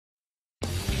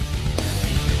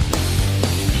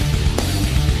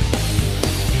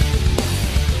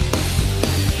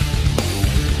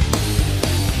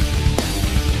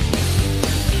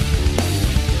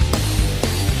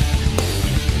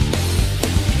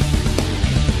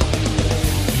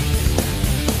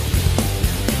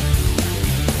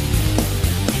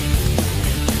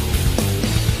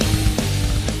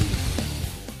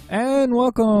and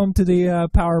welcome to the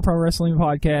Power Pro Wrestling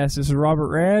Podcast. This is Robert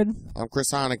Red. I'm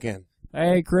Chris Heineken.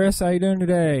 Hey, Chris, how you doing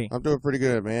today? I'm doing pretty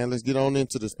good, man. Let's get on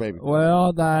into this, baby.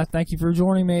 Well, thank you for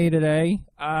joining me today.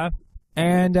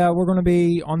 And we're going to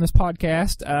be on this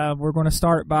podcast. We're going to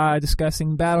start by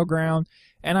discussing Battleground,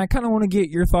 and I kind of want to get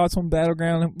your thoughts on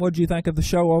Battleground. What do you think of the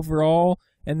show overall?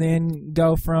 And then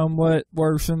go from what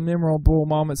were some memorable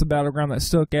moments of Battleground that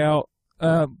stuck out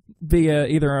via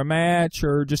either a match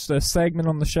or just a segment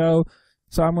on the show.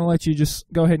 So I'm going to let you just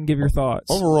go ahead and give your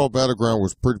thoughts. Overall, Battleground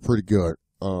was pretty good.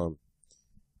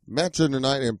 Match of the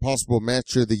night and possible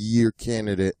match of the year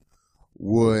candidate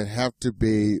would have to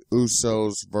be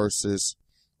Usos versus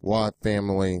Wyatt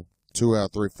family, 2 out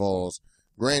of 3 falls.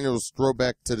 Granted, it was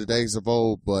throwback to the days of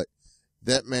old, but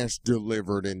that match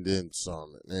delivered and then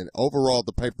some. And overall,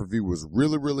 the pay-per-view was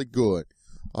really good.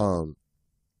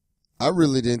 I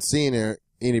really didn't see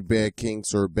any bad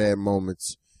kinks or bad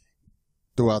moments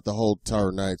throughout the whole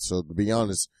entire night. So to be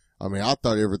honest, I mean, I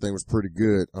thought everything was pretty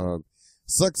good.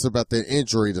 Sucks about that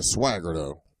injury to Swagger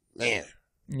though, man.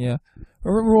 Yeah.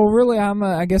 Well, really,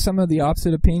 I guess I'm of the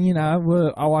opposite opinion. I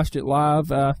watched it live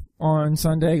on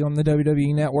Sunday on the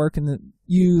WWE Network, and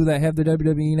you that have the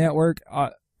WWE Network,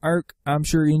 I'm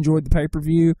sure you enjoyed the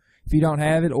pay-per-view. If you don't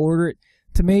have it, order it.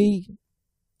 To me,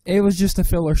 it was just a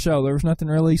filler show. There was nothing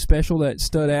really special that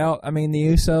stood out. I mean, the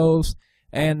Usos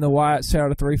and the Wyatts out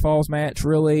of 3 falls match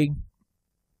really,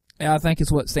 I think,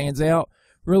 is what stands out.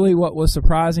 Really, what was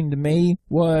surprising to me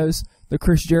was the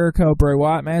Chris Jericho-Bray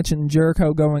Wyatt match and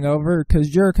Jericho going over, because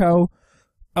Jericho,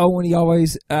 when he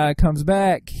always comes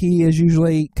back, he is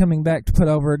usually coming back to put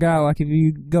over a guy. Like if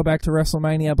you go back to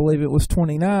WrestleMania, I believe it was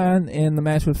 29, in the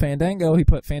match with Fandango, he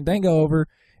put Fandango over,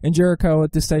 and Jericho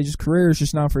at this stage of his career is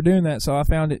just known for doing that. So I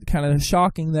found it kind of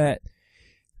shocking that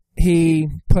he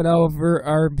put over,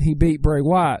 or he beat Bray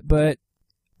Wyatt, but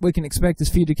we can expect this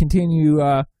feud to continue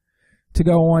to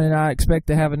go on, and I expect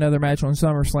to have another match on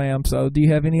SummerSlam. So do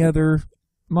you have any other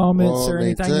moments or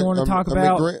anything you want to talk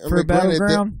about for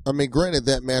Battleground? Granted,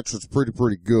 that match was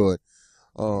pretty good.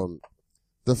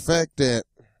 The fact that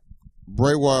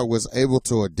Bray Wyatt was able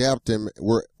to adapt him,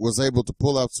 was able to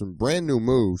pull out some brand new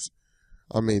moves,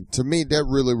 I mean, to me, that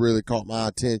really caught my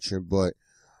attention. But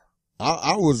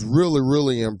I was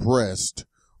really impressed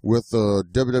with the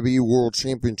WWE World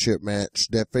Championship match,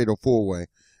 that Fatal 4-Way.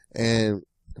 And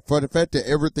for the fact that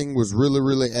everything was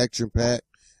really action-packed,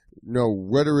 you know,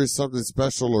 whether it's something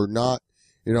special or not,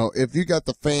 you know, if you got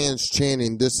the fans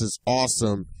chanting, "This is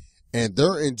awesome," and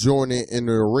they're enjoying it in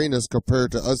the arenas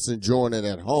compared to us enjoying it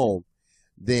at home,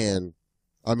 then,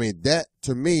 I mean, that,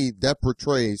 to me, that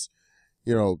portrays,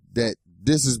 you know, that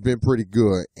this has been pretty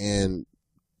good. And,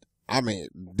 I mean,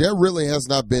 there really has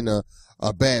not been a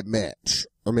bad match.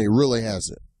 I mean, it really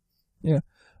hasn't. Yeah.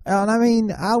 And I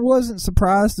mean, I wasn't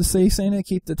surprised to see Cena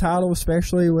keep the title,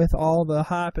 especially with all the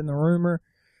hype and the rumors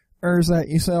that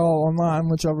you saw online,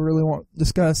 which I really won't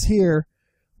discuss here.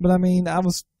 But I mean, I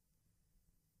was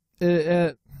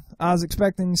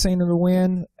expecting Cena to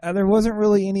win. There wasn't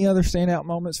really any other standout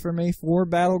moments for me for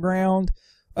Battleground,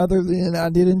 other than I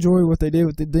did enjoy what they did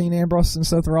with the Dean Ambrose and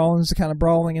Seth Rollins kind of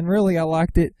brawling, and really I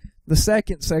liked it. The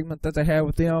second segment that they had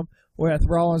with them, with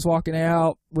Rollins walking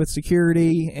out with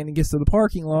security, and he gets to the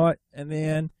parking lot, and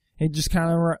then he just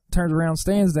kind of turns around,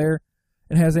 stands there,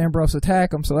 and has Ambrose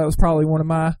attack him. So that was probably one of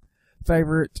my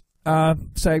favorite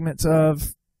segments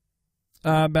of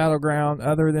Battleground,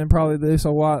 other than probably the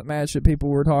Uso Wyatt match that people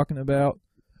were talking about.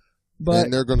 But,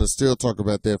 and they're going to still talk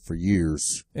about that for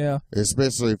years. Yeah.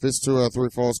 Especially if it's 2 out of 3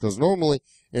 falls, because normally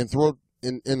in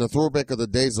the throwback of the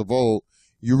days of old,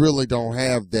 you really don't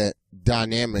have that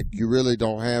dynamic. You really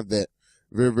don't have that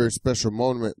very special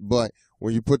moment. But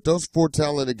when you put those 4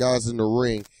 talented guys in the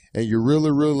ring and you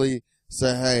really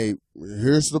say, "Hey,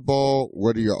 here's the ball,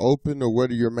 whether you're open or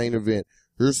whether you're main event,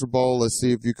 here's the ball, let's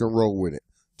see if you can roll with it."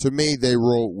 To me, they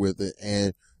rolled with it,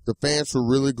 and the fans were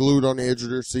really glued on the edge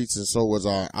of their seats, and so was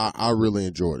I. I really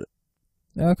enjoyed it.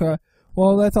 Okay.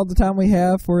 Well, that's all the time we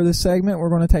have for this segment. We're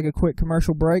going to take a quick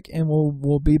commercial break, and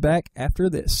we'll be back after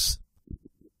this.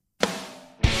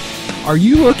 Are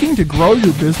you looking to grow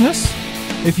your business?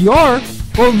 If you are,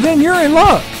 well, then you're in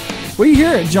luck. We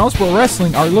here at Jonesboro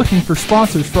Wrestling are looking for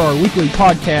sponsors for our weekly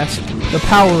podcast, The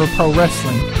Power of Pro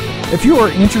Wrestling. If you are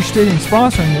interested in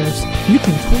sponsoring this, you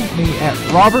can tweet me at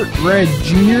Robert Red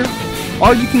Jr.,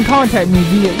 or you can contact me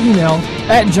via email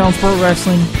at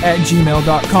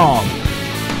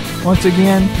jonesborowrestling@gmail.com. Once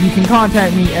again, you can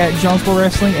contact me at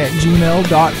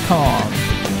jonesborowrestling@gmail.com.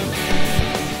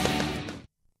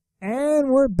 And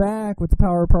we're back with the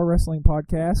Power of Pro Wrestling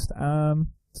podcast.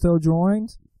 Still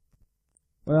joined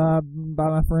by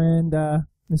my friend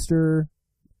Mr.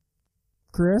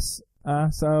 Chris.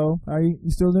 So are you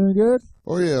still doing good?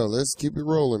 Oh yeah, let's keep it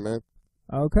rolling, man.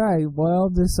 Okay, well,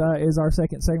 this is our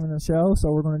second segment of the show,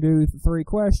 so we're going to do 3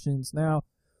 questions. Now,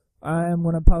 I am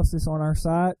going to post this on our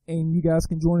site, and you guys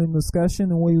can join in the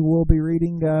discussion, and we will be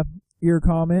reading your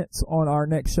comments on our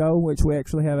next show, which we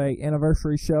actually have a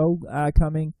anniversary show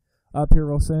coming up here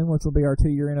real soon, which will be our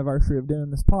 2-year anniversary of doing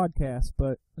this podcast.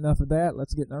 But enough of that.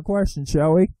 Let's get in our questions,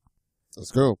 shall we?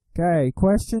 Let's go. Okay,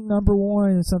 question number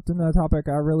 1 is a topic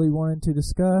I really wanted to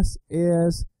discuss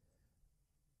is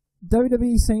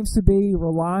WWE seems to be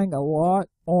relying a lot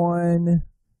on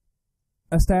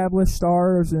established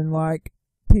stars and like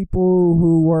people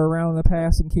who were around in the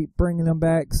past and keep bringing them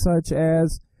back, such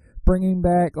as bringing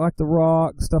back like The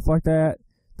Rock, stuff like that,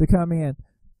 to come in.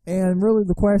 And really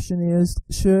the question is,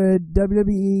 should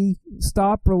WWE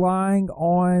stop relying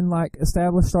on like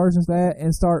established stars and that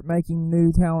and start making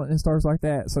new talent and stars like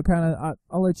that? So kind of,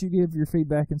 I'll let you give your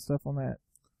feedback and stuff on that.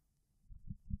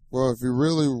 Well, if you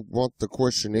really want the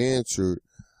question answered,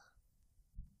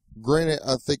 granted,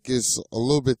 I think it's a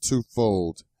little bit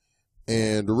twofold.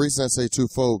 And the reason I say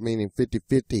twofold, meaning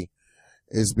 50-50,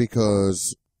 is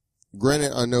because,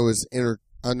 granted, I know it's in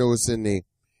the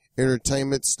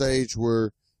entertainment stage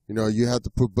where, you know, you have to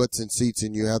put butts in seats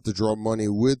and you have to draw money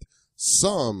with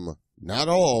some, not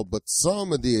all, but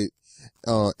some of the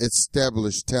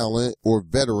established talent or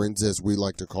veterans, as we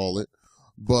like to call it.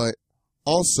 But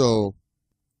also,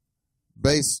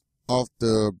 based off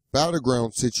the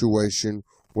battleground situation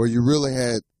where you really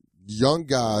had young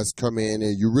guys come in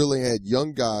and you really had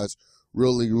young guys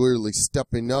really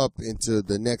stepping up into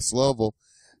the next level,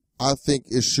 I think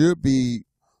it should be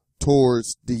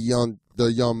towards the young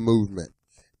movement.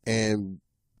 And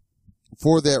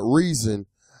for that reason,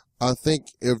 I think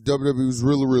if WWE was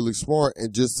really smart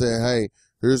and just say, hey,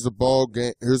 here's the ball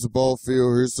game, here's the ball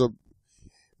field,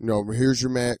 here's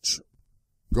your match,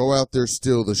 go out there,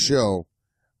 steal the show,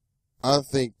 I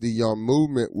think the young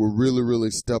movement will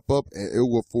really step up, and it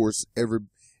will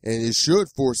it should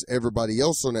force everybody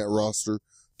else on that roster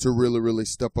to really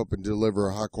step up and deliver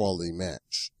a high quality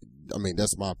match. I mean,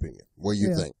 that's my opinion. What do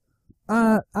you think?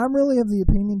 I'm really of the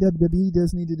opinion WWE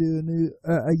does need to do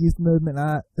a youth movement,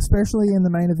 especially in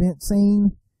the main event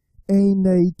scene. And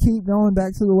they keep going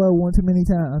back to the well one too many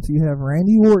times. You have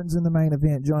Randy Orton's in the main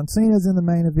event, John Cena's in the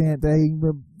main event.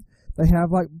 They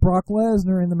have like Brock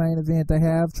Lesnar in the main event. They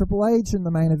have Triple H in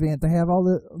the main event. They have all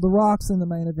the Rocks in the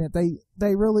main event.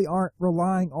 They really aren't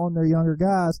relying on their younger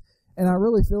guys. And I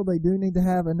really feel they do need to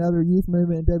have another youth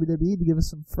movement in WWE to give us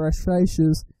some fresh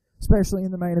faces, especially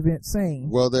in the main event scene.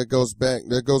 Well, that goes back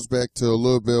to a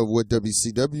little bit of what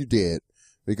WCW did,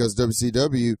 because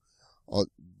WCW,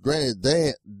 granted,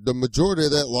 the majority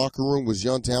of that locker room was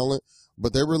young talent,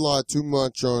 but they relied too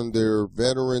much on their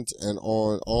veterans and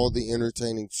on all the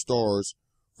entertaining stars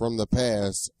from the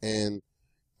past. And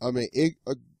I mean,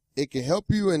 it can help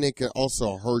you and it can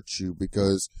also hurt you,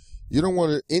 because you don't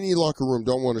want to, any locker room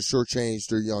don't want to shortchange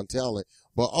their young talent.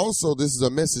 But also, this is a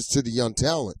message to the young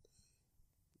talent.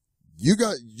 You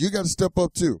got to step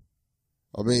up too.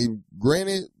 I mean,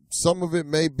 granted, some of it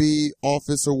may be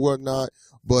office or whatnot,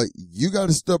 but you got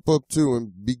to step up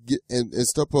too and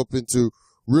step up into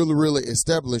really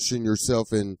establishing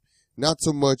yourself, and not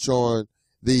so much on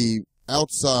the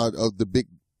outside of the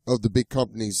big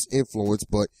company's influence,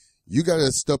 but you got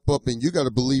to step up and you got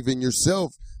to believe in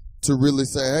yourself to really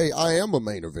say, hey, I am a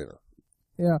main eventer.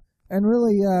 Yeah. And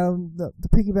really, to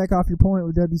piggyback off your point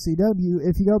with WCW,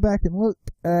 if you go back and look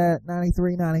at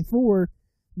 93, 94,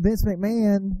 Vince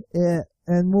McMahon,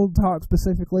 and we'll talk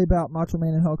specifically about Macho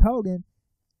Man and Hulk Hogan,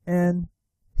 and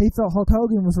he felt Hulk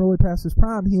Hogan was really past his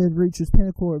prime. He had reached his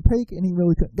pinnacle or peak, and he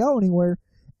really couldn't go anywhere,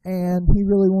 and he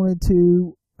really wanted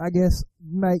to, I guess,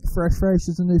 make fresh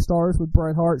faces and new stars with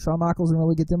Bret Hart, Shawn Michaels, and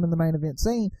really get them in the main event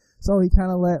scene. So he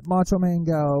kind of let Macho Man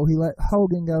go. He let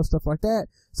Hogan go, stuff like that.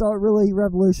 So it really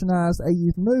revolutionized a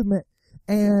youth movement.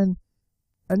 And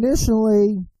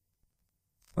initially,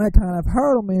 that kind of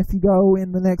hurt him. If you go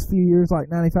in the next few years, like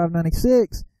 95,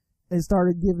 96, it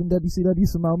started giving WCW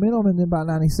some momentum. And then by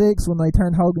 96, when they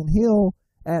turned Hogan heel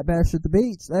at Bash at the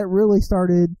Beach, that really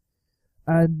started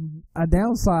a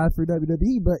downside for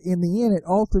WWE. But in the end, it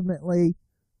ultimately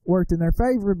worked in their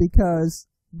favor, because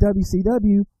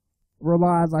WCW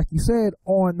relied, like you said,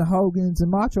 on the Hogans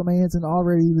and Macho Mans and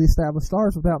already established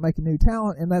stars without making new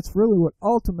talent, and that's really what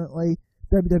ultimately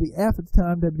WWF at the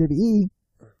time, WWE,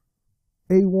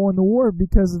 they won the war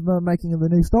because of the making of the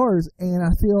new stars. And I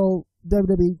feel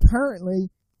WWE currently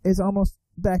is almost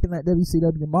back in that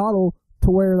WCW model,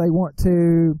 to where they want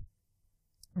to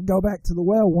go back to the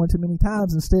well one too many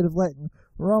times, instead of letting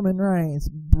Roman Reigns,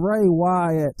 Bray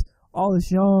Wyatt, all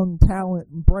this young talent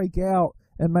break out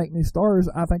and make new stars,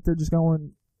 I think they're just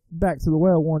going back to the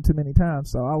well one too many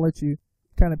times. So I'll let you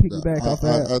kind of piggyback off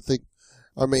that. I think,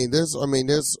 those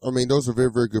are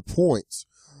very, very good points.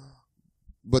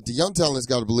 But the young talent's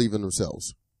got to believe in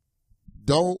themselves.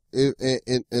 I'm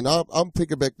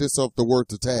picking back this off the word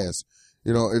to Taz.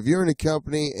 If you're in a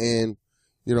company and,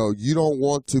 you don't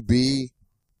want to be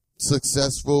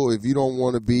successful, if you don't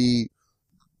want to be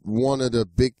one of the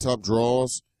big top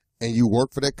draws and you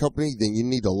work for that company, then you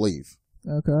need to leave.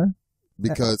 Okay.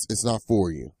 Because it's not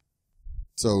for you.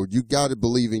 So you got to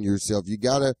believe in yourself. You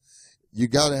got to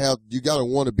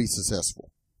want to be successful.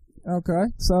 Okay,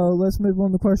 so let's move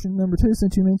on to question number 2.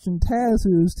 Since you mentioned Taz,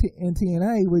 who's in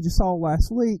TNA, we just saw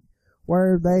last week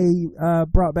where they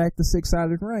brought back the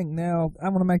 6-sided ring. Now, I'm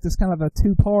going to make this kind of a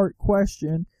 2-part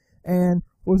question. And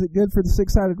was it good for the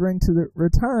 6-sided ring to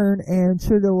return? And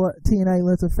should TNA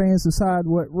let the fans decide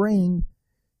what ring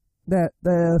that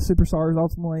the superstars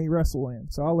ultimately wrestle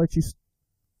in? So I'll let you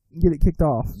get it kicked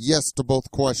off. Yes to both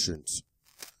questions.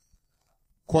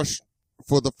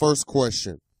 For the first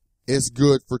question, it's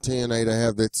good for TNA to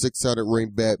have that 6-sided ring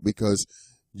back because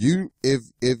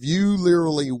if you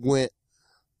literally went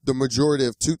the majority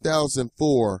of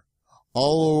 2004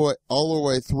 all the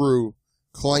way through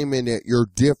claiming that you're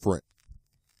different,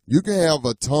 you can have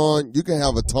a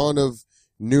ton of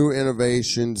new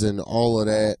innovations and all of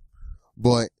that,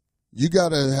 but you got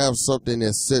to have something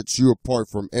that sets you apart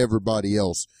from everybody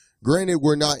else. Granted,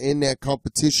 we're not in that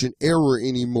competition era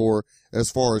anymore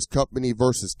as far as company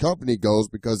versus company goes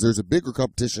because there's a bigger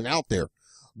competition out there.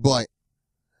 But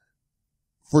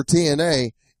for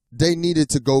TNA, they needed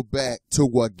to go back to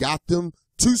what got them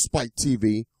to Spike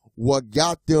TV, what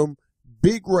got them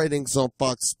big ratings on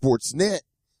Fox Sports Net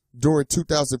during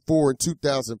 2004 and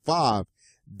 2005.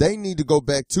 They need to go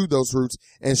back to those roots.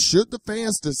 And should the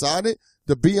fans decide it,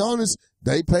 to be honest,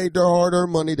 they paid their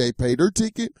hard-earned money. They paid their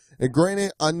ticket. And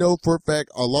granted, I know for a fact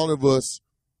a lot of us,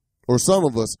 or some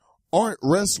of us, aren't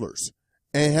wrestlers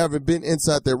and haven't been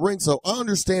inside that ring. So I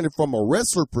understand it from a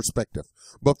wrestler perspective.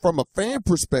 But from a fan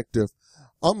perspective,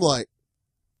 I'm like,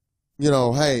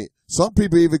 hey, some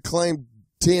people even claim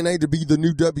TNA to be the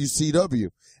new WCW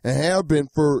and have been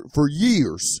for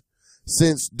years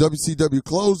since WCW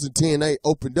closed and TNA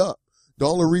opened up. The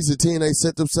only reason TNA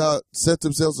set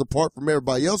themselves apart from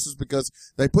everybody else is because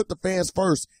they put the fans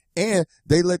first and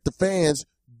they let the fans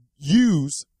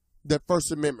use that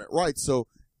First Amendment right. So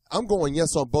I'm going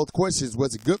yes on both questions.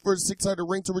 Was it good for the 6-sided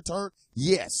ring to return?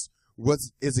 Yes.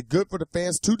 Is it good for the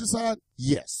fans to decide?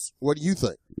 Yes. What do you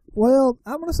think? Well,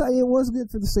 I'm going to say it was good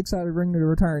for the 6-sided ring to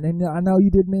return. And I know you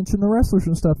did mention the wrestlers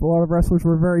and stuff. A lot of wrestlers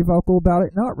were very vocal about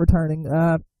it not returning.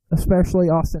 Especially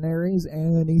Austin Aries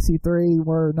and EC3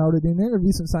 were noted in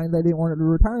interviews and saying they didn't want it to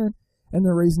return, and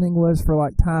the reasoning was for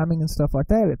like timing and stuff like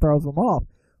that. It throws them off.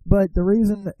 But the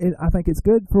reason I think it's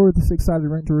good for the 6-sided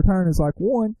ring to return is like,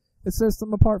 one, it sets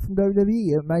them apart from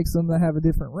WWE. It makes them have a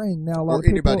different ring. Now, a lot or of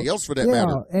people, anybody else for that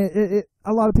matter.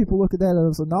 A lot of people look at that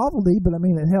as a novelty, but I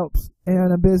mean it helps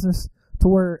in a business to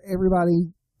where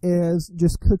everybody is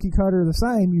just cookie cutter the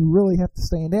same. You really have to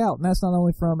stand out, and that's not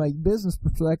only from a business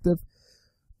perspective,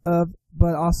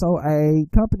 but also a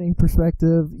company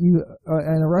perspective,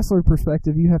 and a wrestler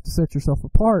perspective. You have to set yourself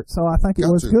apart. So I think it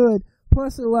was good.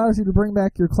 Plus, it allows you to bring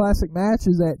back your classic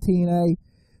matches that TNA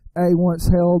once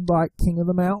held, like King of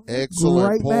the Mountain.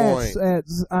 Excellent Great match at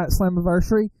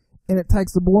Slammiversary, and it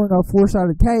takes the boring old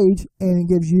 4-sided cage and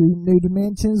it gives you new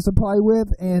dimensions to play with.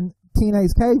 And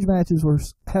TNA's cage matches were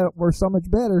so much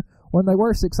better when they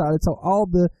were 6-sided. So all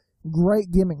the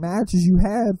great gimmick matches you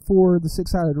had for the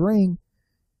 6-sided ring,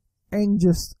 and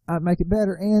just make it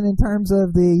better. And in terms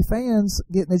of the fans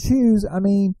getting to choose, I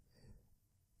mean,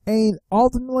 and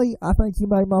ultimately, I think you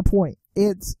made my point.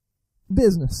 It's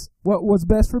business. What's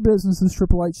best for business, as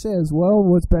Triple H says. Well,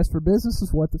 what's best for business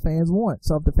is what the fans want.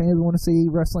 So if the fans want to see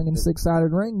wrestling in a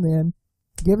 6-sided ring, then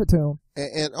give it to them.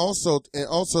 And also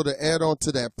to add on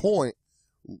to that point,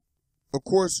 of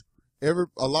course,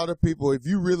 a lot of people, if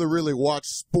you really, really watch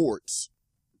sports,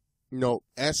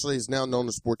 Ashley is now known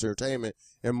as Sports Entertainment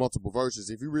in multiple versions.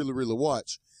 If you really, really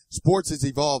watch, sports is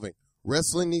evolving.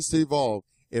 Wrestling needs to evolve.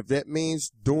 If that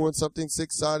means doing something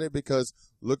 6-sided, because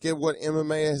look at what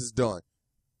MMA has done.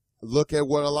 Look at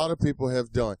what a lot of people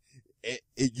have done.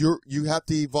 You have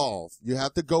to evolve. You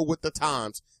have to go with the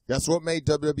times. That's what made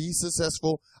WWE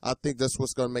successful. I think that's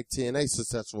what's going to make TNA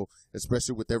successful,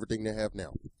 especially with everything they have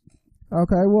now.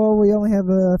 Okay, well, we only have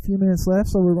a few minutes left,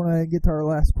 so we're going to get to our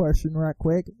last question right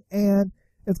quick. And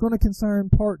it's going to concern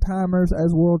part-timers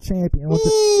as world champion.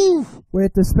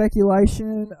 With the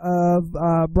speculation of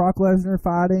Brock Lesnar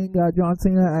fighting John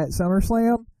Cena at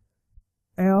SummerSlam,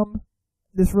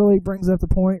 This really brings up the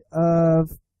point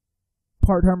of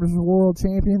part-timers world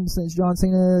champion since John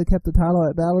Cena kept the title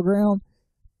at Battleground,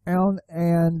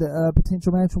 and a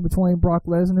potential match between Brock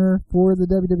Lesnar for the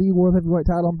WWE World Heavyweight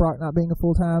title and Brock not being a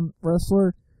full-time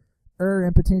wrestler,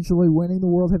 and potentially winning the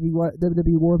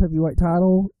WWE World Heavyweight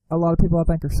title. A lot of people, I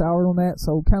think, are soured on that.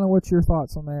 So kind of what's your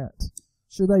thoughts on that?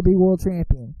 Should they be world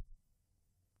champion?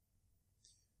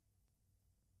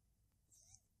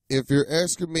 If you're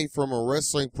asking me from a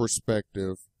wrestling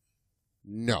perspective,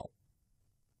 no.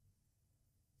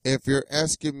 If you're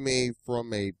asking me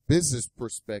from a business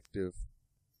perspective,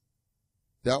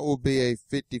 that will be a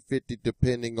 50-50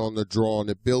 depending on the drawing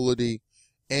ability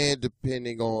and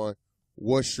depending on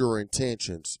what's your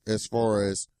intentions as far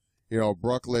as,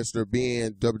 Brock Lesnar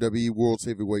being WWE World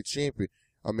Heavyweight Champion.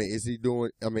 Is he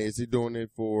doing it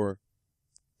for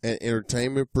an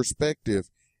entertainment perspective?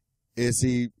 Is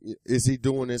he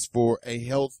doing this for a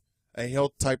health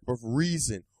type of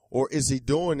reason? Or is he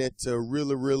doing it to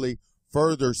really, really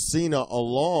further Cena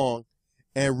along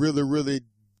and really, really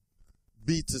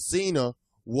be to Cena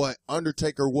what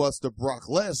Undertaker was to Brock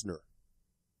Lesnar?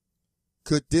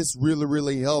 Could this really,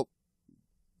 really help,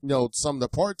 some of the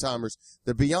part-timers?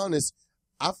 To be honest,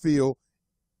 I feel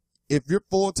if you're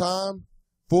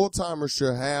full-timers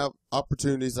should have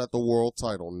opportunities at the world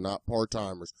title, not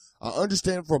part-timers. I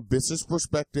understand from business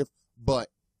perspective, but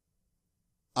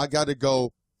I got to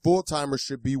go. Full-timers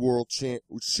should be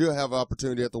should have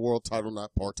opportunity at the world title,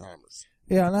 not part-timers.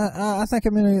 Yeah, and I think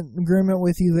I'm in agreement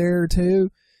with you there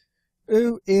too.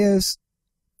 You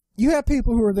have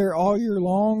people who are there all year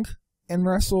long and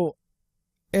wrestle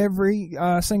every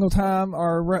single time,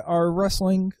 are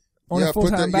wrestling on a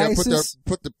full-time basis.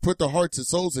 Put the hearts and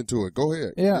souls into it. Go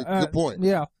ahead. Yeah, good point.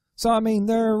 Yeah. So,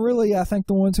 they're really, I think,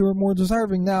 the ones who are more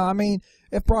deserving. Now,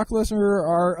 if Brock Lesnar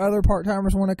or other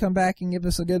part-timers want to come back and give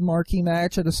us a good marquee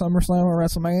match at a SummerSlam or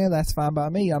WrestleMania, that's fine by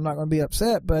me. I'm not going to be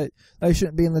upset, but they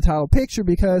shouldn't be in the title picture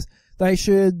because they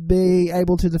should be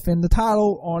able to defend the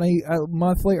title on a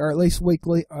monthly or at least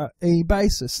weekly a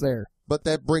basis there. But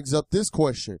that brings up this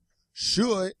question.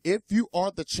 If you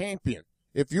are the champion,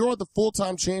 if you're the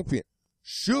full-time champion,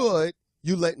 should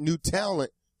you let new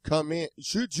talent come in?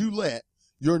 Should you let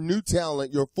your new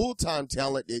talent, your full-time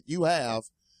talent that you have,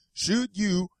 should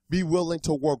you be willing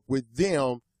to work with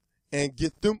them and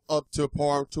get them up to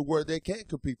par to where they can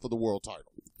compete for the world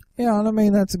title? Yeah,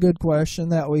 and that's a good question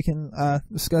that we can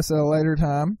discuss at a later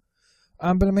time.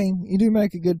 But you do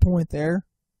make a good point there.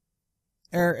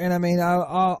 And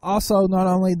I also not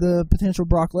only the potential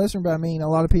Brock Lesnar, but a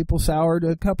lot of people soured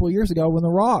a couple of years ago when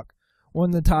The Rock won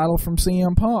the title from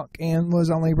CM Punk and was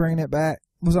only bringing it back,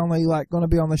 was only going to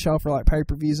be on the show for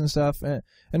pay-per-views and stuff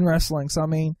and wrestling. So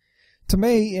to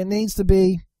me, it needs to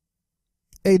be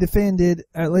defended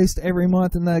at least every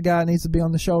month, and the guy needs to be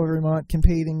on the show every month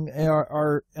competing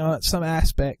or some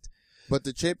aspect. But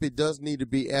the champion does need to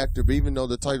be active, even though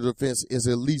the title defense is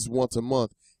at least once a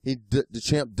month. The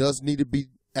champ does need to be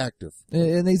active.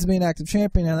 It needs to be an active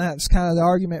champion, and that's kind of the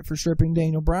argument for stripping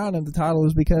Daniel Bryan of the title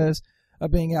is because of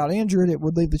being out injured. It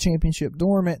would leave the championship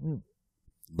dormant,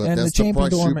 but that's the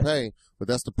price you pay. But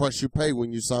that's the price you pay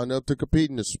when you sign up to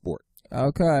compete in this sport.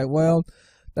 Okay, well,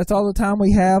 that's all the time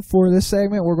we have for this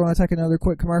segment. We're going to take another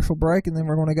quick commercial break, and then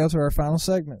we're going to go to our final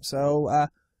segment. So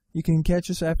you can catch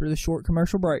us after the short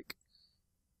commercial break.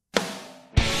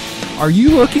 Are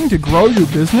you looking to grow your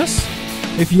business?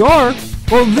 If you are,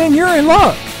 well, then you're in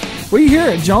luck. We here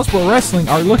at Jonesboro Wrestling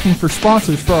are looking for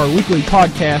sponsors for our weekly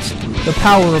podcast, The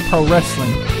Power of Pro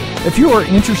Wrestling. If you are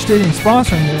interested in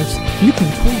sponsoring this, you can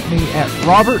tweet me at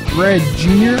Robert Red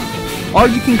Jr., or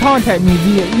you can contact me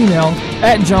via email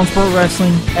at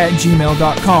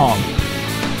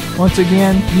jonesborowrestling@gmail.com. Once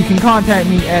again, you can contact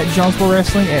me at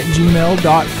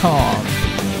jonesborowrestling@gmail.com.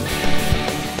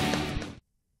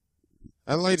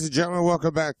 And ladies and gentlemen,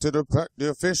 welcome back to the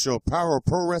official Power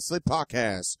Pro Wrestling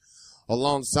Podcast.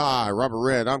 Alongside Robert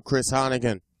Red, I'm Chris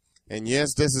Honigan. And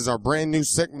yes, this is our brand new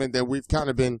segment that we've kind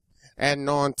of been adding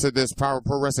on to this Power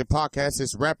Pro Wrestling Podcast.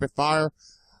 It's Rapid Fire.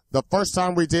 The first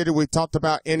time we did it, we talked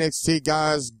about NXT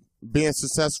guys being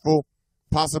successful,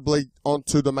 possibly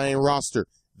onto the main roster.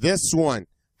 This one,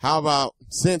 how about,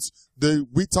 since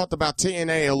we talked about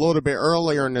TNA a little bit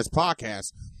earlier in this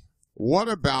podcast, what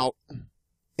about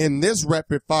in this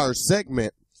Rapid Fire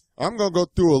segment, I'm going to go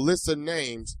through a list of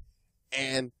names,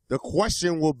 and the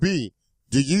question will be,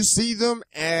 do you see them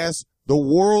as the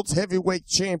world's heavyweight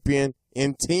champion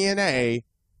in TNA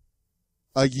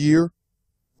a year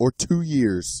or 2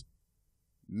 years?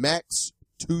 Max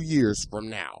 2 years from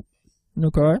now.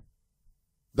 Okay.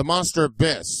 The Monster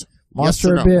Abyss. Monster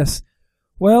Yes or no? Abyss.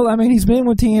 Well, I mean, he's been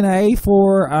with TNA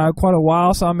for quite a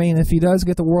while, so I mean, if he does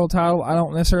get the world title, I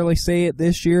don't necessarily see it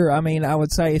this year. I mean, I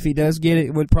would say if he does get it,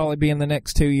 it would probably be in the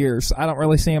next 2 years. I don't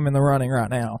really see him in the running right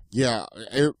now. Yeah,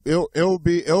 it'll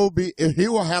be, he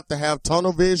will have to have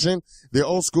tunnel vision, the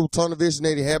old school tunnel vision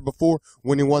that he had before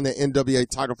when he won the NWA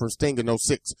title from Sting in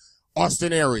 06.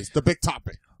 Austin Aries, the big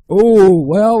topic. Oh,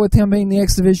 well, with him being the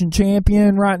X Division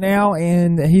champion right now,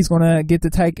 and he's going to get to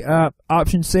take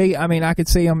option C, I mean, I could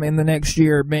see him in the next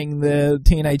year being the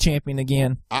TNA champion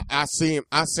again. I see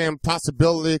him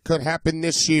possibility it could happen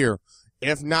this year.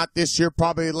 If not this year,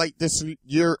 probably late this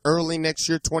year, early next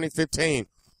year, 2015.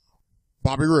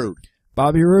 Bobby Roode.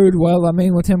 Bobby Roode, well, I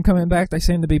mean, with him coming back, they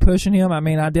seem to be pushing him. I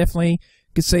mean, I definitely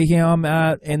could see him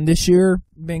in this year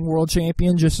being world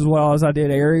champion just as well as I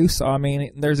did Aries. So, I mean,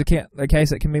 there's a case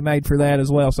that can be made for that as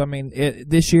well. So, I mean,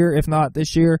 this year, if not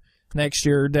this year, next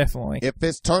year, definitely. If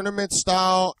it's tournament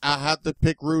style, I have to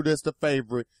pick Roode as the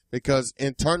favorite because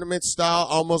in tournament style,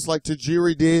 almost like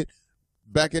Tajiri did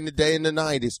back in the day in the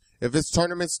 90s, if it's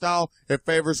tournament style, it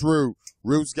favors Roode.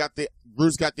 Roode's got the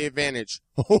advantage.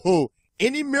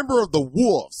 Any member of the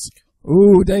Wolves.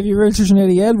 Ooh, Davey Richards and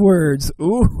Eddie Edwards.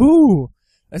 Ooh.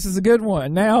 This is a good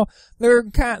one. Now, they're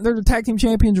the tag team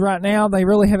champions right now. They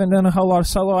really haven't done a whole lot of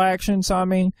solo action. So, I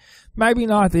mean, maybe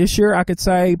not this year. I could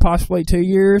say possibly 2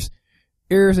 years.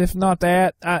 If not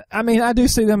that. I mean, I do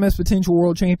see them as potential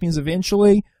world champions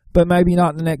eventually, but maybe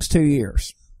not in the next 2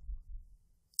 years.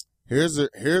 Here's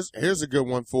a good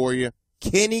one for you.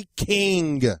 Kenny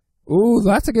King. Ooh,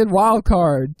 that's a good wild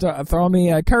card. Throw me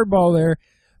a curveball there.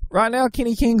 Right now,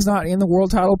 Kenny King's not in the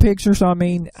world title picture, so I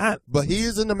mean... But he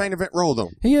is in the main event role, though.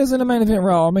 He is in the main event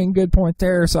role. I mean, good point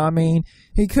there. So, I mean,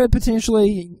 he could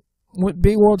potentially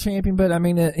be world champion, but, I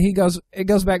mean, it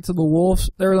goes back to the Wolves.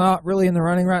 They're not really in the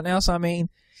running right now, so, I mean,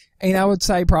 and I would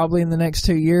say probably in the next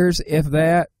 2 years,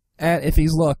 if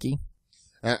he's lucky.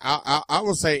 And I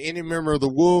will say any member of the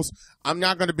Wolves, I'm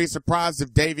not going to be surprised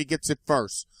if Davey gets it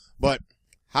first. But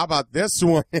how about this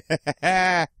one?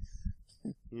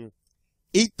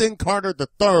 Ethan Carter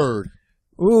III.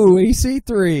 Ooh,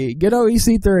 EC3. Good old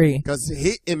EC3. Because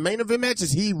in main event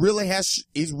matches, he really has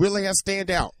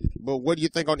stand out. But what do you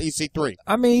think on EC3?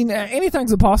 I mean,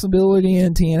 anything's a possibility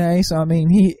in TNA. So I mean,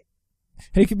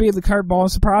 he could be the curveball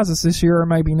and surprise us this year or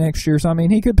maybe next year. So I mean,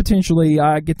 he could potentially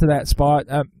get to that spot,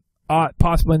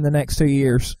 possibly in the next 2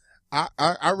 years.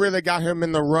 I really got him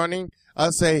in the running. I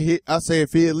say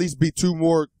if he at least beat 2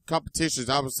 more competitions,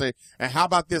 I would say. And how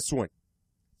about this one?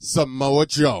 Samoa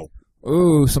Joe.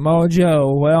 Ooh, Samoa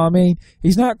Joe. Well, I mean,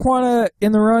 he's not quite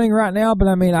in the running right now, but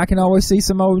I mean, I can always see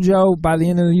Samoa Joe by the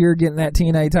end of the year getting that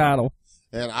TNA title.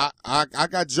 And I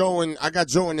got Joe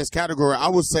in this category. I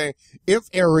would say if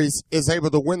Aries is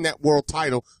able to win that world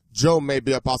title, Joe may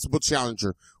be a possible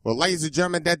challenger. Well, ladies and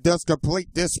gentlemen, that does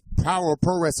complete this Power of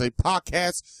Pro Wrestling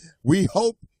podcast. We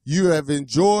hope you have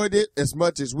enjoyed it as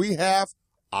much as we have.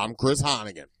 I'm Chris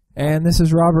Honnigan. And this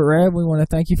is Robert Rebb. We want to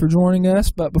thank you for joining us.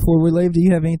 But before we leave, do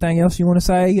you have anything else you want to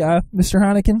say, Mr.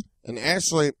 Heineken? And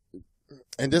actually,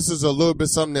 and this is a little bit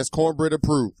something that's Cornbread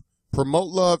approved. Promote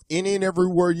love any and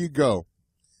everywhere you go.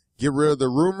 Get rid of the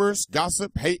rumors,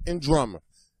 gossip, hate, and drama.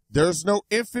 There's no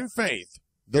if in faith.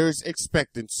 There's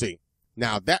expectancy.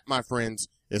 Now that, my friends,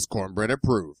 is Cornbread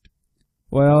approved.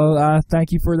 Well,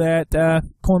 thank you for that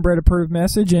Cornbread approved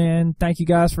message, and thank you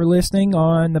guys for listening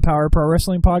on the Power of Pro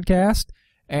Wrestling podcast.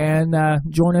 And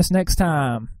join us next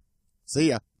time. See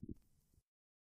ya.